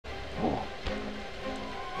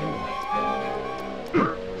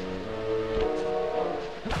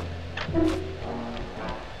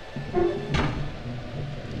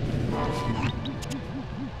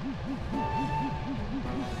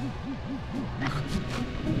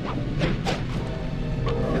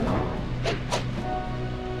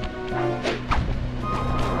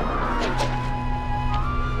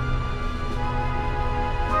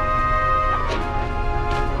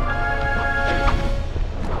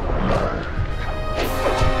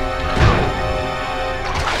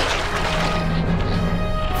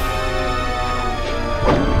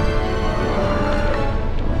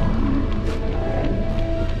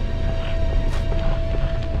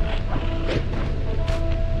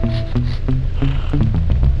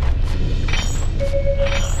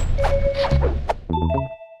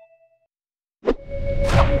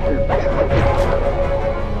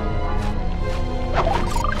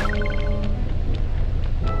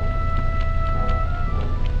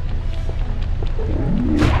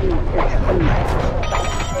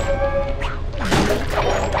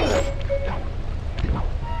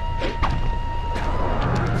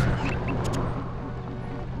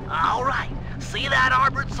See that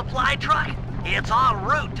armored supply truck? It's en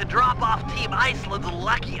route to drop off Team Iceland's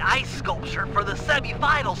lucky ice sculpture for the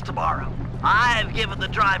semifinals tomorrow. I've given the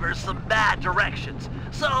drivers some bad directions,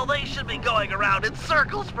 so they should be going around in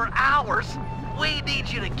circles for hours. We need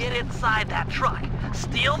you to get inside that truck,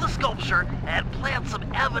 steal the sculpture, and plant some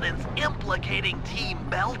evidence implicating Team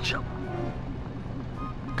Belgium.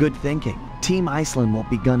 Good thinking. Team Iceland won't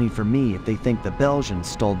be gunning for me if they think the Belgians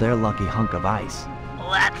stole their lucky hunk of ice.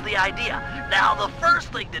 That's the idea. Now, the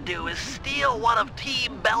first thing to do is steal one of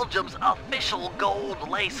Team Belgium's official gold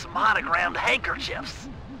lace monogrammed handkerchiefs.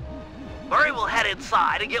 Murray will head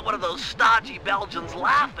inside and get one of those stodgy Belgians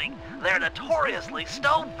laughing. They're notoriously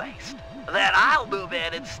stone-faced. Then I'll move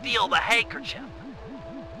in and steal the handkerchief.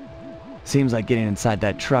 Seems like getting inside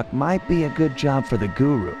that truck might be a good job for the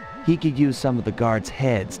guru. He could use some of the guards'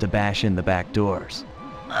 heads to bash in the back doors.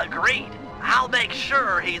 Agreed. I'll make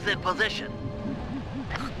sure he's in position.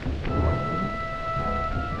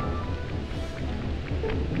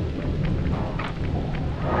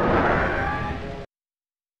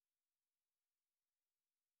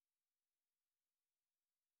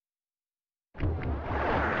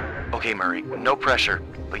 Okay, Murray, no pressure,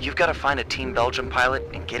 but you've got to find a Team Belgium pilot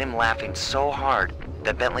and get him laughing so hard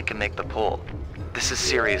that Bentley can make the pull. This is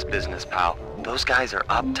serious business, pal. Those guys are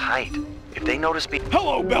uptight. If they notice me—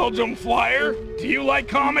 Hello, Belgium Flyer! Do you like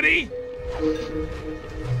comedy?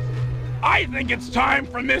 I think it's time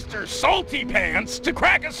for Mr. Salty Pants to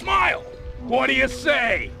crack a smile. What do you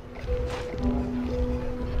say?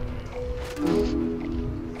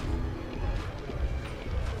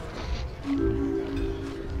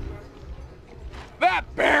 That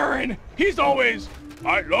Baron, he's always,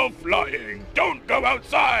 I love flying, don't go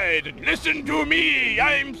outside, listen to me,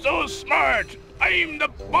 I'm so smart, I'm the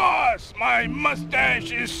boss, my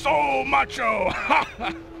mustache is so macho.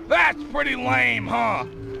 That's pretty lame, huh?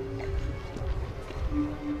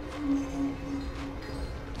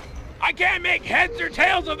 I can't make heads or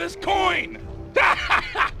tails of this coin.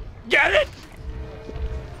 Get it?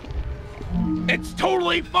 It's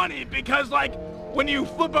totally funny because, like, when you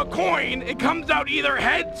flip a coin, it comes out either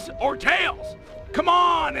heads or tails. Come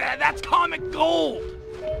on, that's comic gold.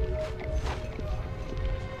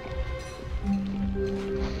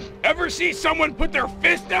 Ever see someone put their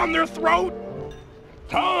fist down their throat?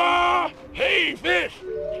 Ta-da! Hey, fish!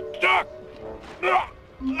 Stuck!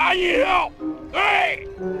 I need help! Hey!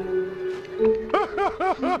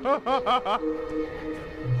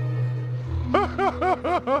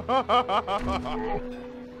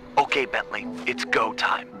 Okay, Bentley, it's go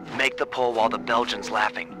time. Make the pull while the Belgian's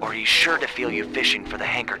laughing, or he's sure to feel you fishing for the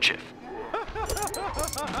handkerchief.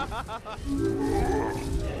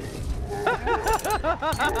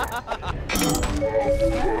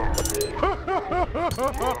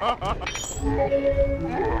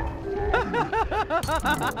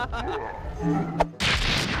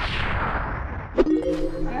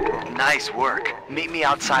 Nice work. Meet me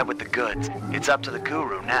outside with the goods. It's up to the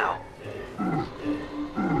guru now.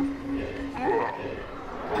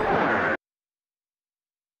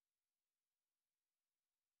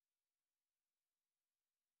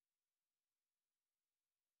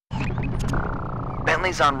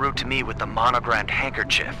 Bentley's en route to me with the monogrammed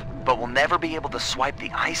handkerchief, but we'll never be able to swipe the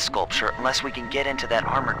ice sculpture unless we can get into that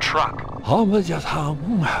armored truck.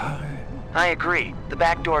 I agree. The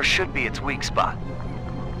back door should be its weak spot.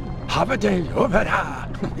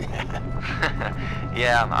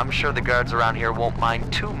 Yeah, I'm sure the guards around here won't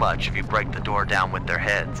mind too much if you break the door down with their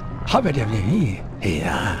heads.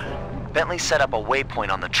 Bentley set up a waypoint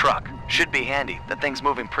on the truck. Should be handy. The thing's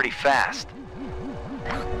moving pretty fast.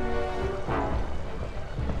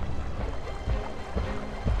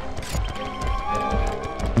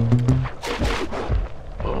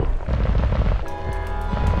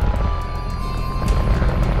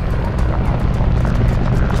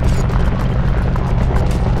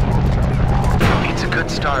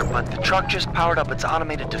 Start, but the truck just powered up its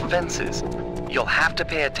automated defenses. You'll have to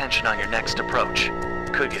pay attention on your next approach.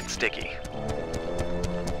 Could get sticky.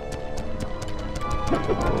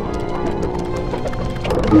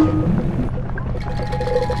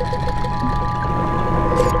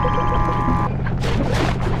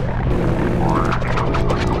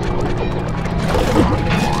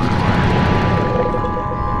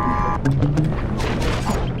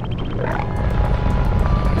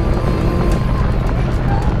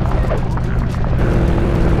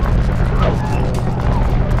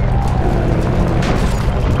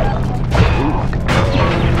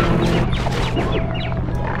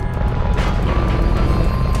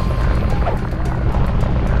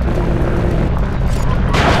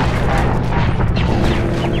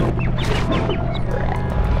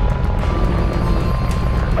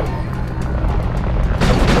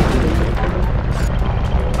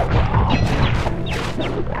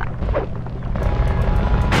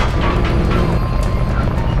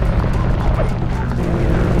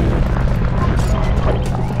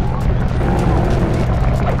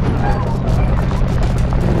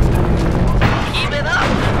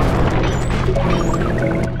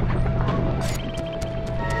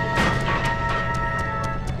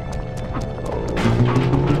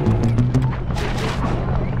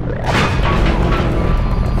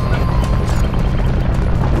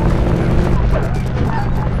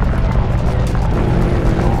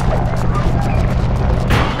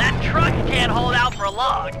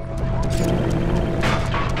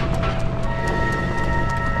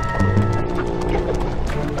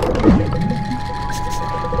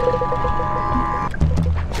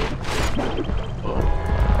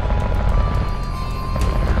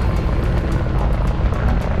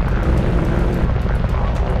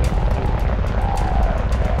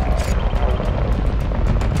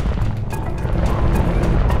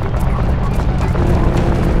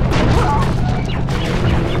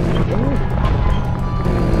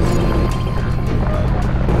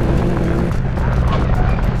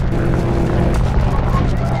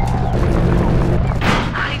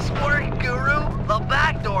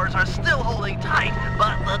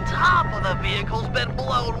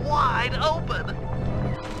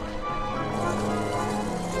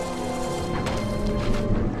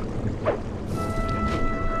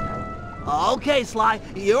 Okay, Sly,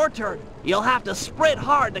 your turn. You'll have to sprint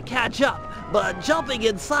hard to catch up, but jumping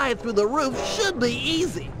inside through the roof should be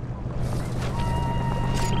easy.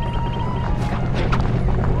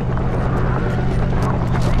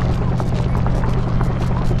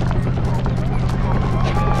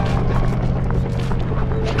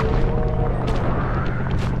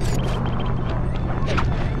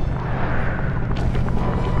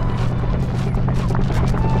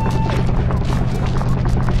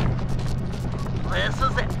 This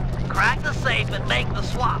is it. Crack the safe and make the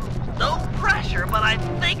swap. No pressure, but I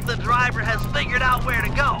think the driver has figured out where to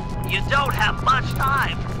go. You don't have much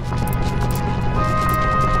time.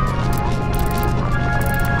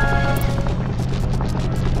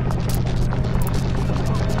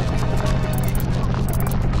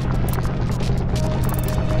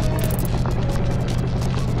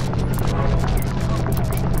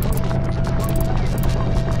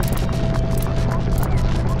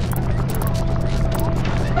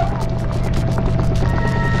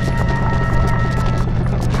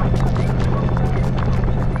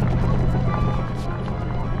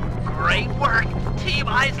 Great work. Team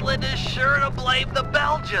Iceland is sure to blame the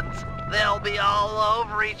Belgians. They'll be all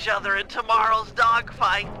over each other in tomorrow's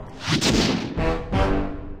dogfight.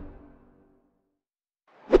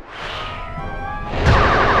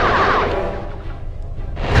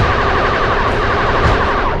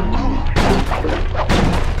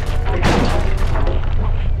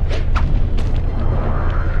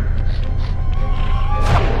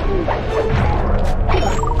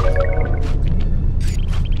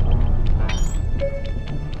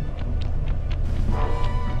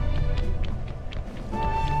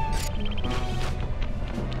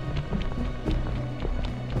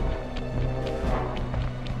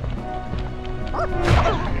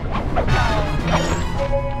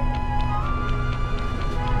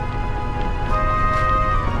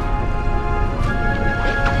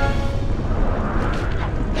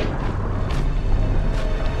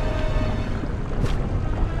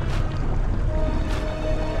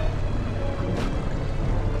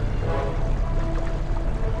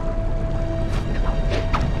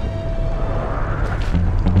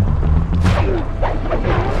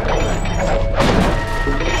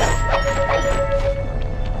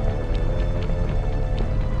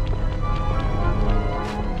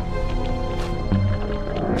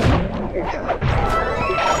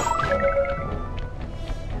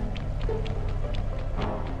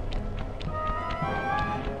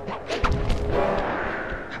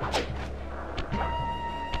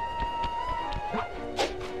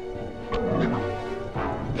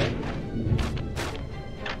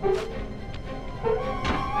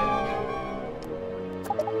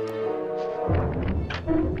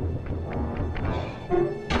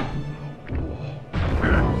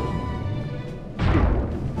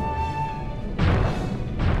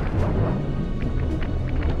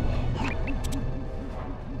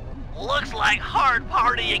 Looks like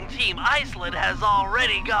hard-partying Team Iceland has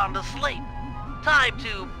already gone to sleep. Time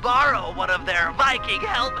to borrow one of their Viking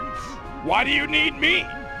helmets. Why do you need me?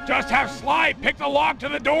 Just have Sly pick the lock to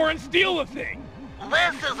the door and steal the thing.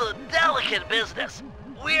 This is a delicate business.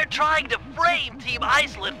 We're trying to frame Team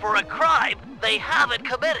Iceland for a crime they haven't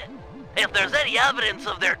committed. If there's any evidence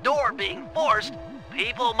of their door being forced,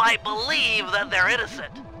 people might believe that they're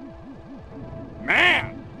innocent.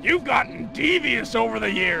 Man, you've gotten devious over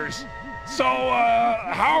the years. So,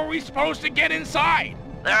 how are we supposed to get inside?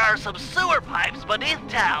 There are some sewer pipes beneath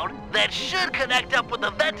town that should connect up with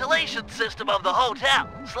the ventilation system of the hotel.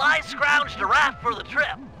 Sly scrounged a raft for the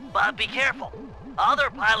trip, but be careful. Other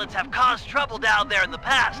pilots have caused trouble down there in the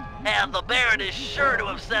past, and the Baron is sure to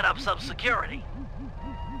have set up some security.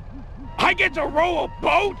 I get to row a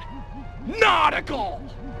boat? Nautical!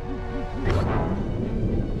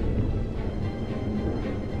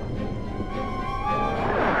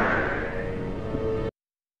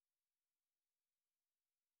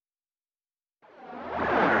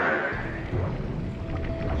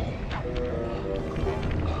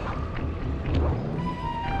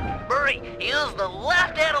 Use the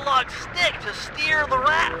left analog stick to steer the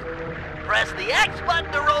raft. Press the X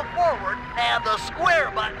button to row forward and the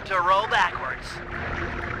square button to row backwards.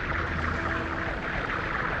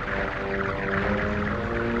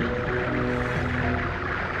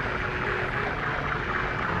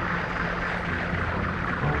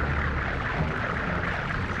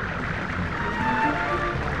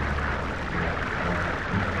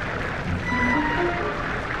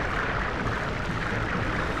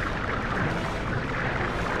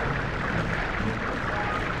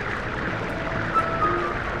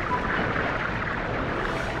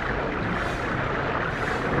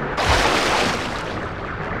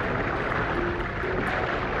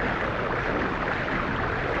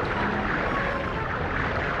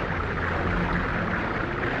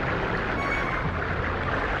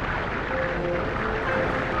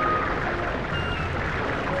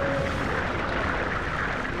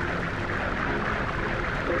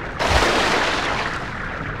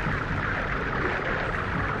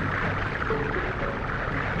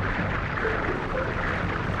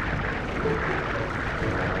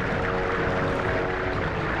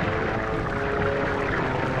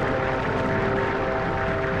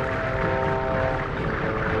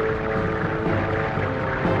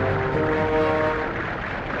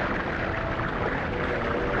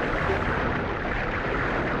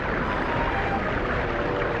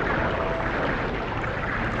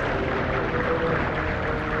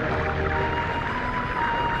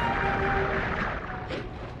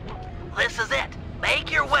 is it.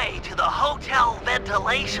 Make your way to the hotel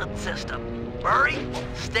ventilation system. Murray,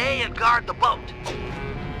 stay and guard the boat.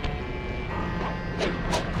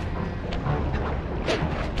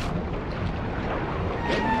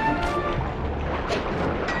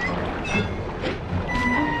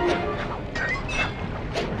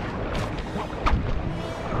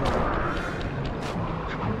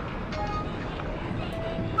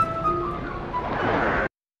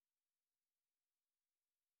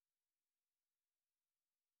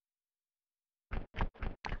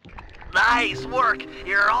 Nice work.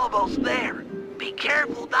 You're almost there. Be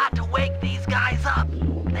careful not to wake these guys up.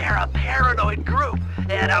 They're a paranoid group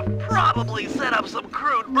and have probably set up some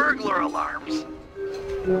crude burglar alarms.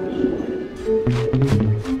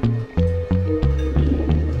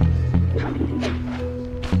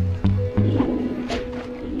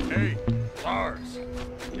 Hey, Lars,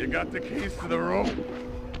 you got the keys to the room?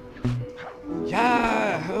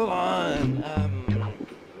 Yeah, hold on.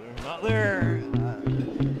 Not there.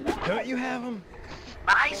 Don't you have them?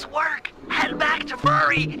 Nice work. Head back to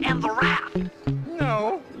Murray and the raft.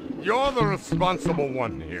 No, you're the responsible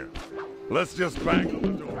one here. Let's just bang on the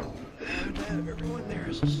door. Everyone there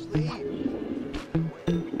is asleep.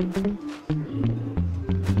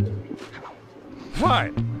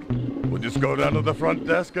 Fine. We'll just go down to the front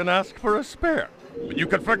desk and ask for a spare. But you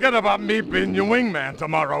can forget about me being your wingman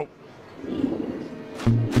tomorrow.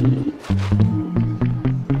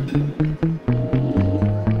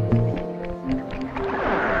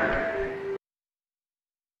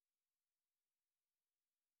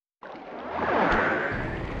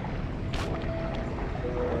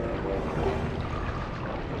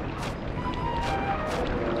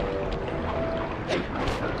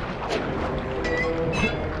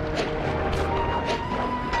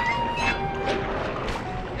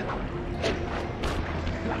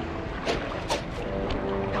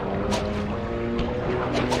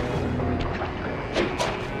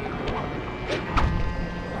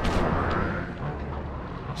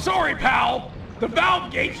 Sorry, pal. The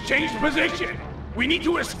valve gates changed position. We need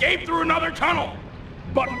to escape through another tunnel.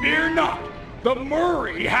 But fear not. The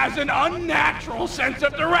Murray has an unnatural sense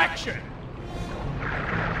of direction.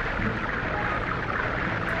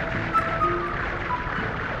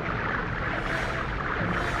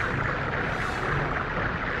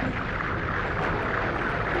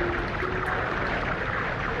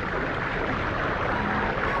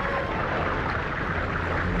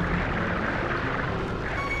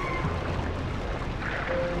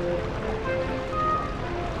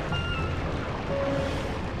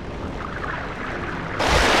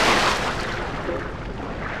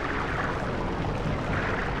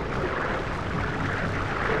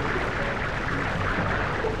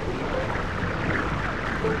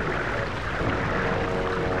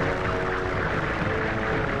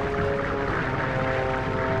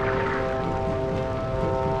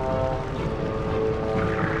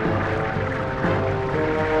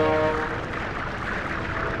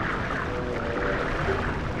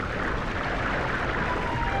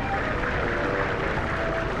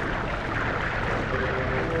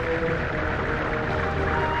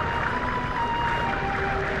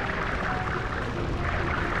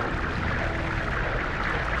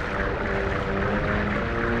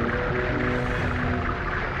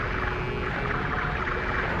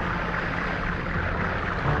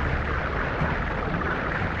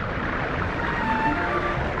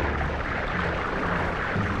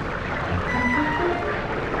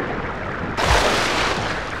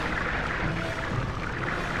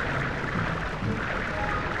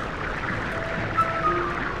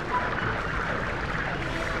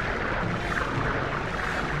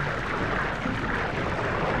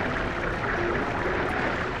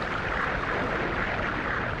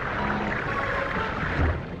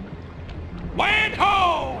 Land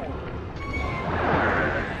ho!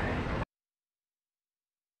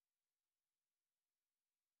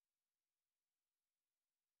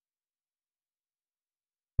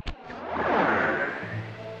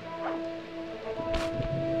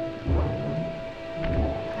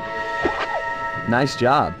 Nice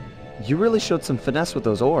job. You really showed some finesse with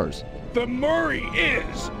those oars. The Murray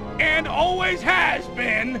is, and always has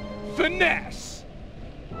been, finesse.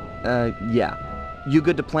 Yeah. You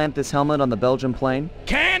good to plant this helmet on the Belgian plane?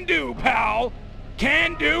 Can do, pal.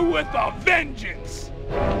 Can do with a vengeance.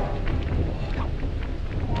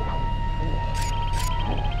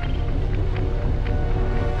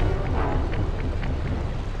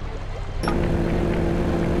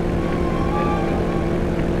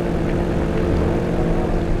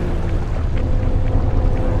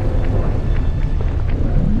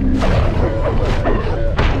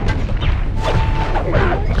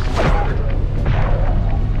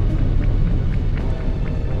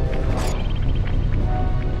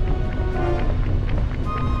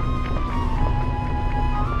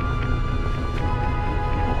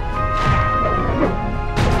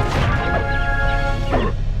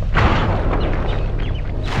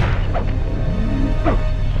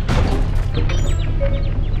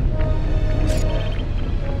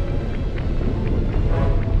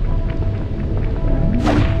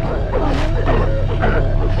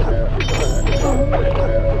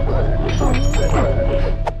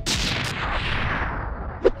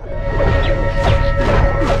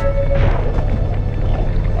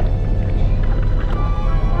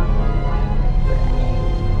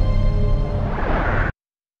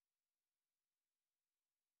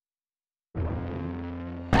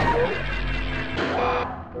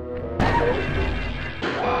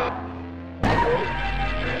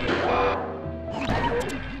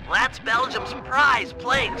 That's Belgium's prize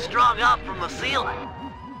plane strung up from the ceiling.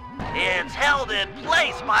 It's held in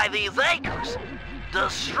place by these anchors.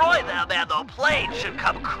 Destroy them and the plane should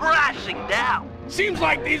come crashing down. Seems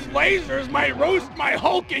like these lasers might roast my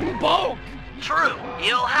hulking bulk. True,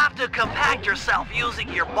 you'll have to compact yourself using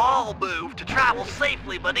your ball move to travel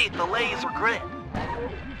safely beneath the laser grid.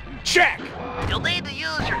 Check. You'll need to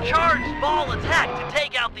use your charged ball attack to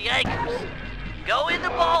take out the anchors. Go into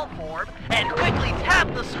ball form and quickly tap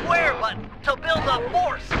the square button to build up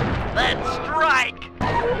force. Then strike.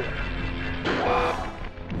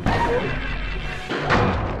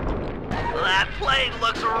 That plane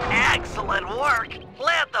looks excellent work.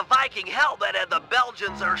 Plant the Viking helmet and the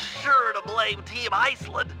Belgians are sure to blame Team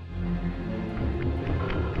Iceland.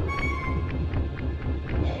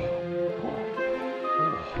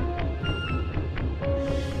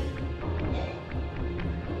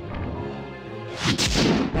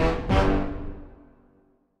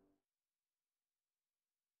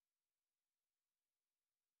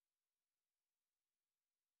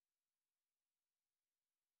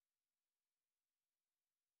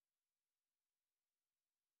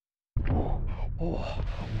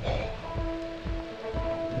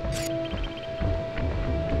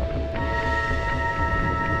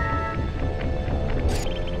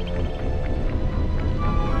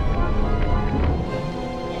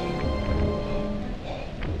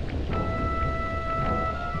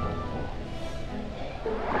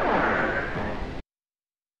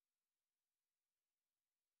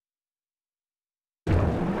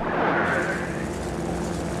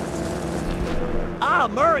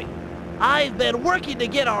 Murray, I've been working to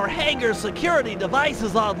get our hangar security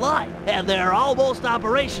devices online, and they're almost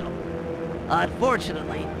operational.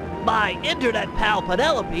 Unfortunately, my internet pal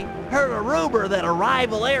Penelope heard a rumor that a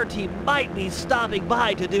rival air team might be stopping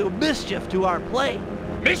by to do mischief to our plane.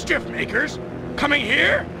 Mischief makers? Coming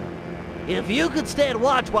here? If you could stand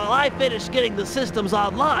watch while I finish getting the systems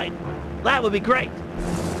online, that would be great.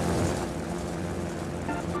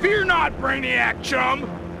 Fear not, Brainiac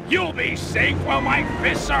chum. You'll be safe while my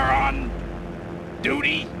fists are on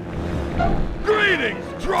duty. Greetings,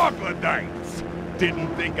 troglodytes!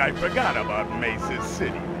 Didn't think I forgot about Mesa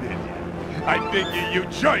City, did you? I figure you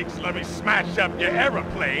jerks let me smash up your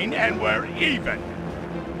aeroplane and we're even.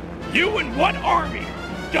 You and what army,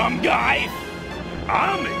 dumb guy?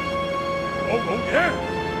 Army? Oh, yeah.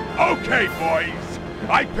 Okay, boys.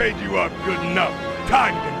 I paid you up good enough.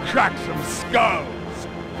 Time to crack some skulls.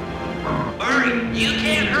 Murray, you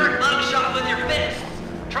can't hurt Mugshot with your fists.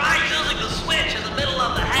 Try using the switch in the middle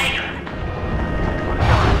of the hangar.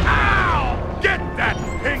 Ow! Get that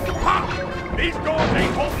pink pop! These doors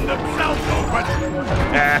ain't holding themselves open.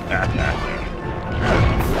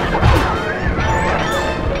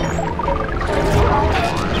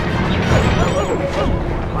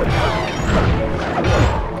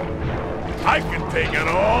 I can take it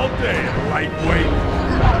all day, lightweight.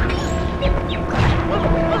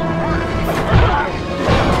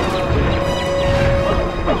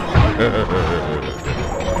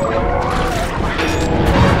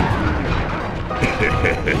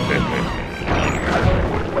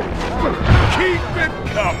 Keep it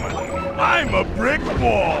coming. I'm a brick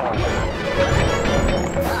wall.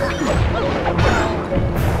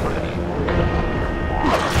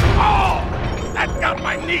 Oh! That got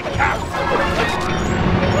my kneecaps.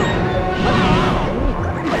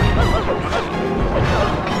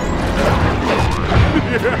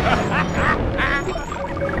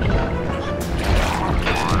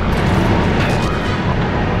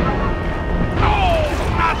 Oh,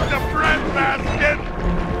 not the breadbasket!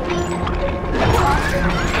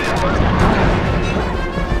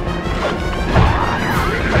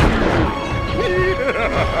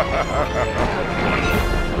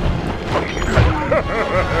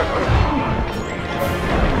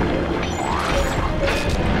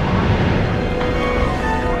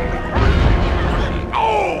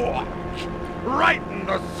 Oh! Right in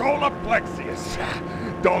the solar plexus.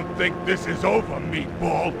 Don't think this is over,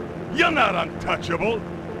 meatball. You're not untouchable.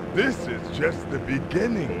 This is just the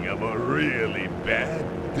beginning of a really bad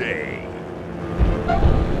day.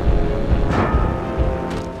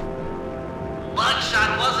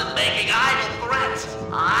 Mugshot wasn't making idle threats.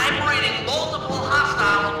 I'm reading multiple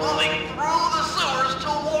hostiles moving through the sewers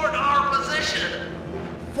toward our position.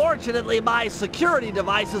 Fortunately, my security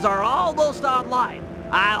devices are almost online.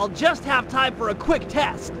 I'll just have time for a quick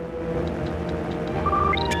test.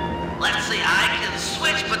 Let's see, I can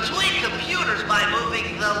switch between computers by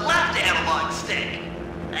moving the left analog stick.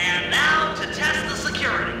 And now to test the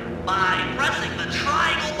security. By pressing the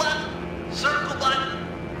triangle button, circle button,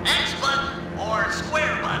 X button, or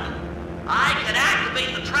square button, I can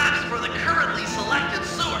activate the traps for the currently selected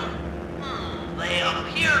sewer. They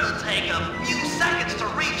appear to take a few seconds to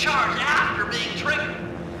recharge after being triggered.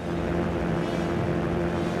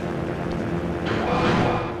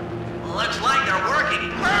 Looks like they're working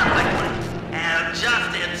perfectly, and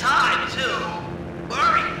just in time, too.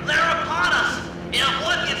 Hurry, they're upon us. If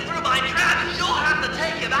one gets through my traps, you'll have to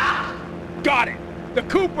take him out. Got it. The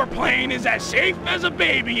Cooper plane is as safe as a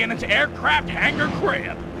baby in its aircraft hangar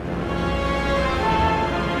crib.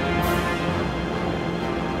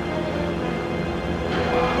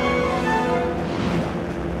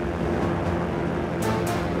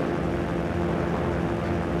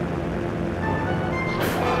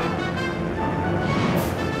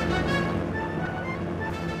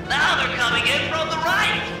 Now they're coming in from the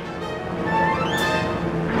right.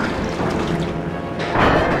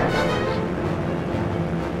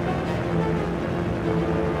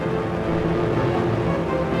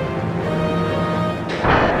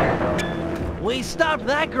 We stopped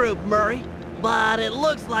that group, Murray, but it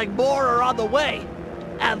looks like more are on the way,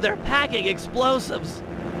 and they're packing explosives.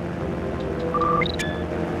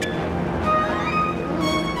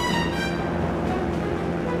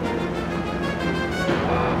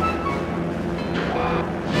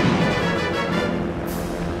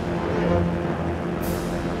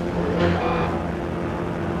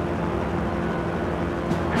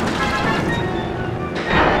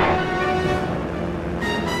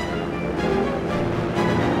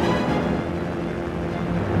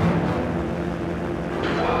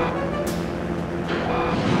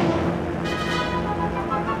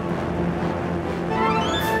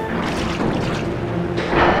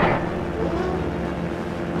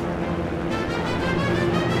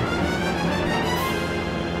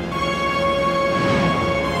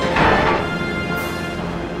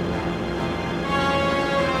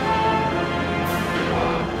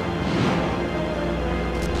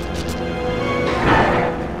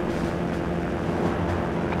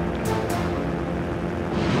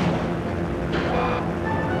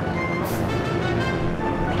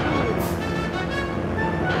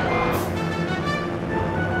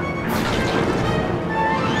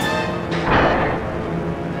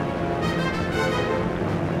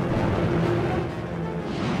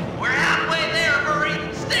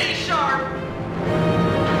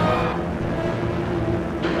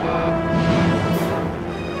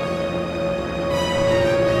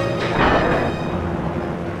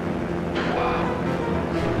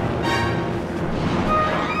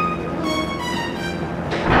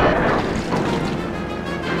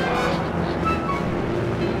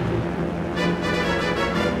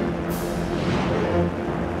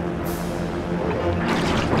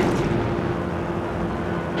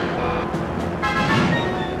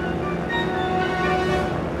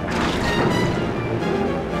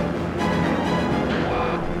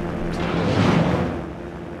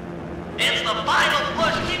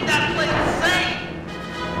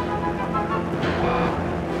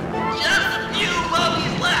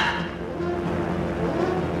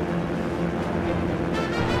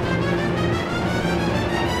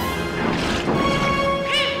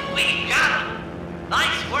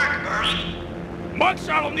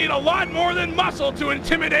 Mugshot'll need a lot more than muscle to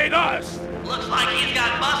intimidate us. Looks like he's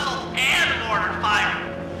got muscle and mortar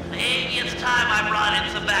fire. Maybe it's time I brought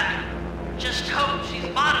in some backup. Just hope she's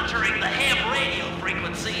monitoring the ham radio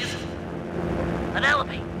frequencies.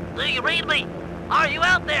 Penelope, do you read me? Are you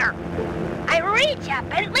out there? I read ya,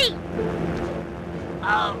 Bentley.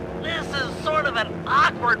 This is sort of an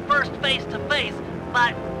awkward first face-to-face,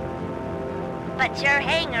 but But your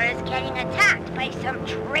hangar is getting attacked by some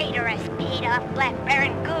traitorous, paid-off Black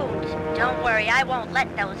Baron goons. Don't worry, I won't let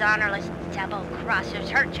those honorless double-crossers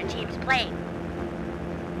hurt your team's plane.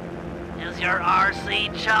 is your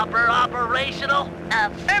RC chopper operational?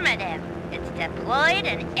 Affirmative. It's deployed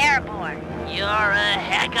and airborne. You're a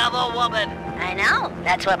heck of a woman. I know.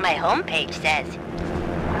 That's what my homepage says.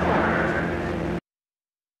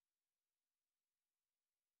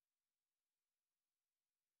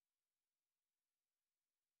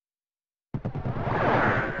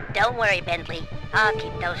 Don't worry, Bentley. I'll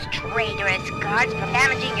keep those traitorous guards from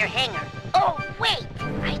damaging your hangar. Oh, wait!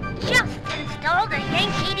 I just installed a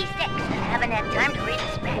Yank 86 and haven't had time to read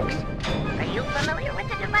the specs. Are you familiar with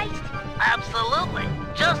the device? Absolutely.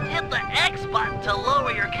 Just hit the X button to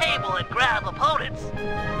lower your cable and grab opponents.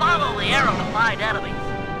 Follow the arrow to find enemies.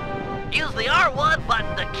 Use the R1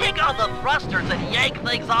 button to kick on the thrusters and yank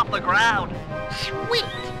things off the ground. Sweet!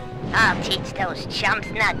 I'll teach those chumps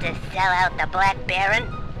not to sell out the Black Baron.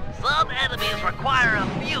 Some enemies require a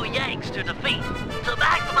few yanks to defeat. To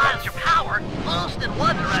maximize your power, boost in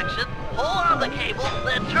one direction, pull on the cable,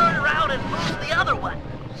 then turn around and boost the other one.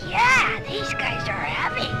 Yeah, these guys are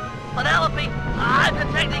heavy. Penelope, I'm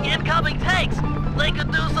detecting incoming tanks. They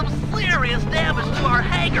could do some serious damage to our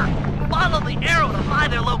hangar. Follow the arrow to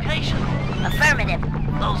find their location. Affirmative.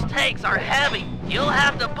 Those tanks are heavy. You'll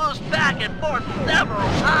have to boost back and forth several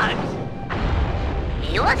times.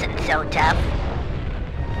 He wasn't so tough.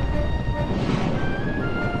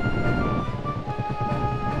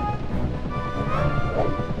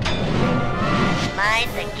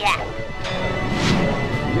 Mind the gap.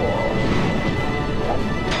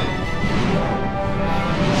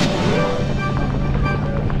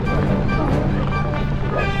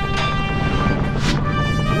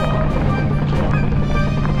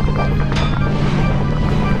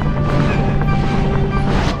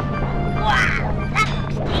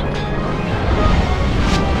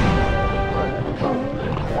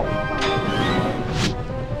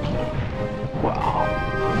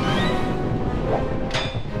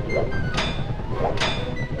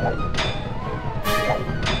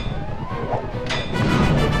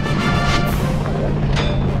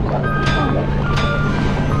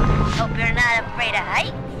 Hope you're not afraid of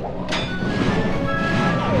heights.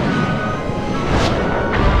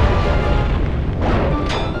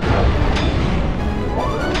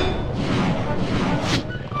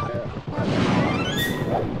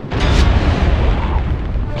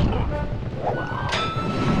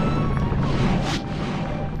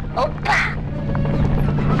 Opa!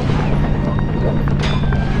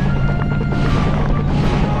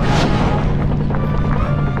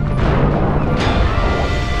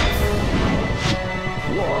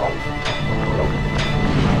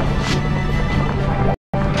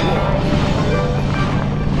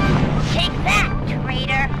 Take that,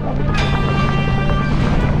 traitor!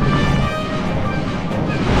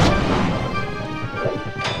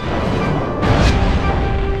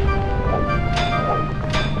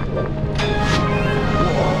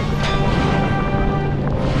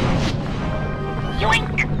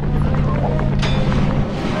 Yoink!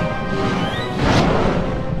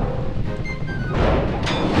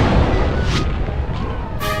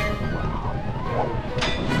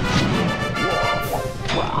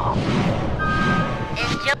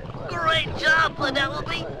 Great job,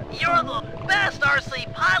 Penelope. You're the best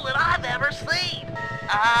RC pilot I've ever seen.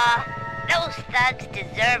 Those thugs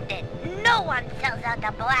deserved it. No one sells out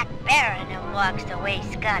the Black Baron and walks away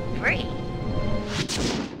scot-free.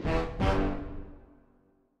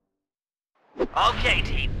 Okay,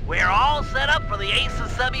 team. We're all set up for the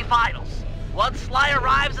Aces semifinals. Once Sly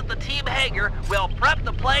arrives at the team hangar, we'll prep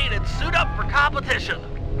the plane and suit up for competition.